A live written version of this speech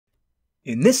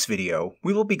In this video,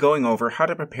 we will be going over how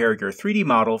to prepare your 3D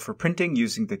model for printing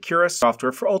using the Cura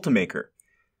software for Ultimaker.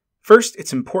 First,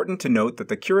 it's important to note that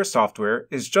the Cura software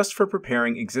is just for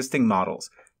preparing existing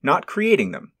models, not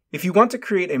creating them. If you want to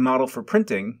create a model for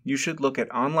printing, you should look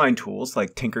at online tools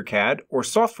like Tinkercad or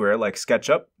software like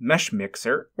SketchUp,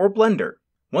 Meshmixer, or Blender.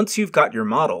 Once you've got your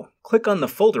model, click on the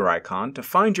folder icon to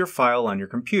find your file on your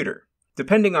computer.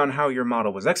 Depending on how your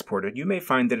model was exported, you may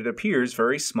find that it appears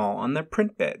very small on the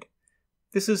print bed.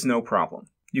 This is no problem.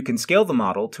 You can scale the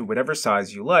model to whatever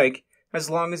size you like, as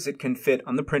long as it can fit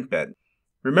on the print bed.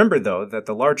 Remember though that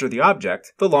the larger the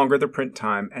object, the longer the print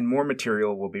time and more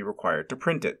material will be required to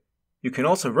print it. You can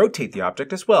also rotate the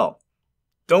object as well.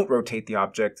 Don't rotate the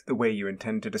object the way you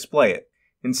intend to display it.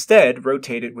 Instead,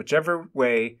 rotate it whichever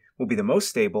way will be the most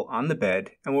stable on the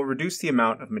bed and will reduce the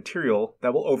amount of material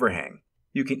that will overhang.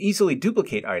 You can easily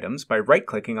duplicate items by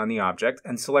right-clicking on the object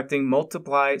and selecting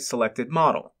Multiply Selected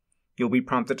Model. You'll be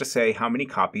prompted to say how many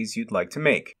copies you'd like to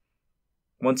make.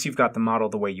 Once you've got the model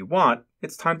the way you want,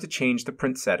 it's time to change the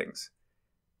print settings.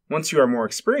 Once you are more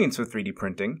experienced with 3D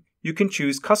printing, you can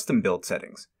choose custom build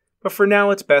settings, but for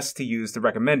now it's best to use the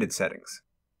recommended settings.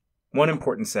 One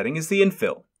important setting is the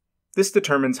infill. This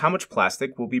determines how much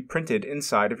plastic will be printed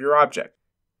inside of your object.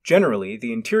 Generally,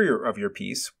 the interior of your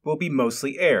piece will be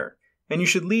mostly air, and you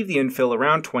should leave the infill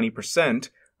around 20%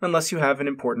 unless you have an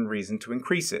important reason to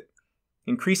increase it.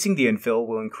 Increasing the infill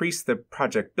will increase the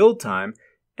project build time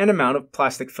and amount of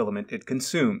plastic filament it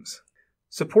consumes.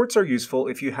 Supports are useful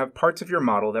if you have parts of your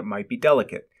model that might be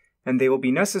delicate, and they will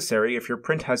be necessary if your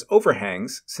print has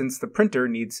overhangs since the printer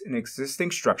needs an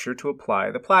existing structure to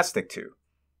apply the plastic to.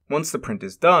 Once the print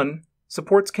is done,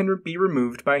 supports can be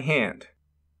removed by hand.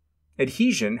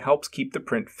 Adhesion helps keep the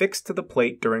print fixed to the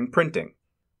plate during printing.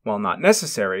 While not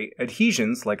necessary,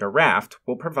 adhesions like a raft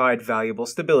will provide valuable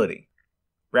stability.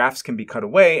 Rafts can be cut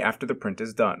away after the print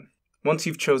is done. Once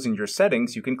you've chosen your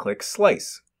settings, you can click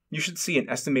Slice. You should see an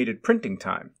estimated printing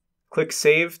time. Click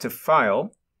Save to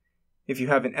File. If you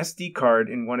have an SD card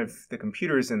in one of the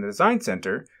computers in the Design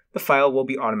Center, the file will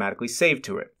be automatically saved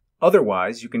to it.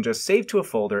 Otherwise, you can just save to a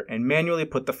folder and manually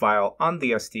put the file on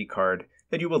the SD card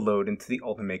that you will load into the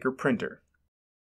Ultimaker printer.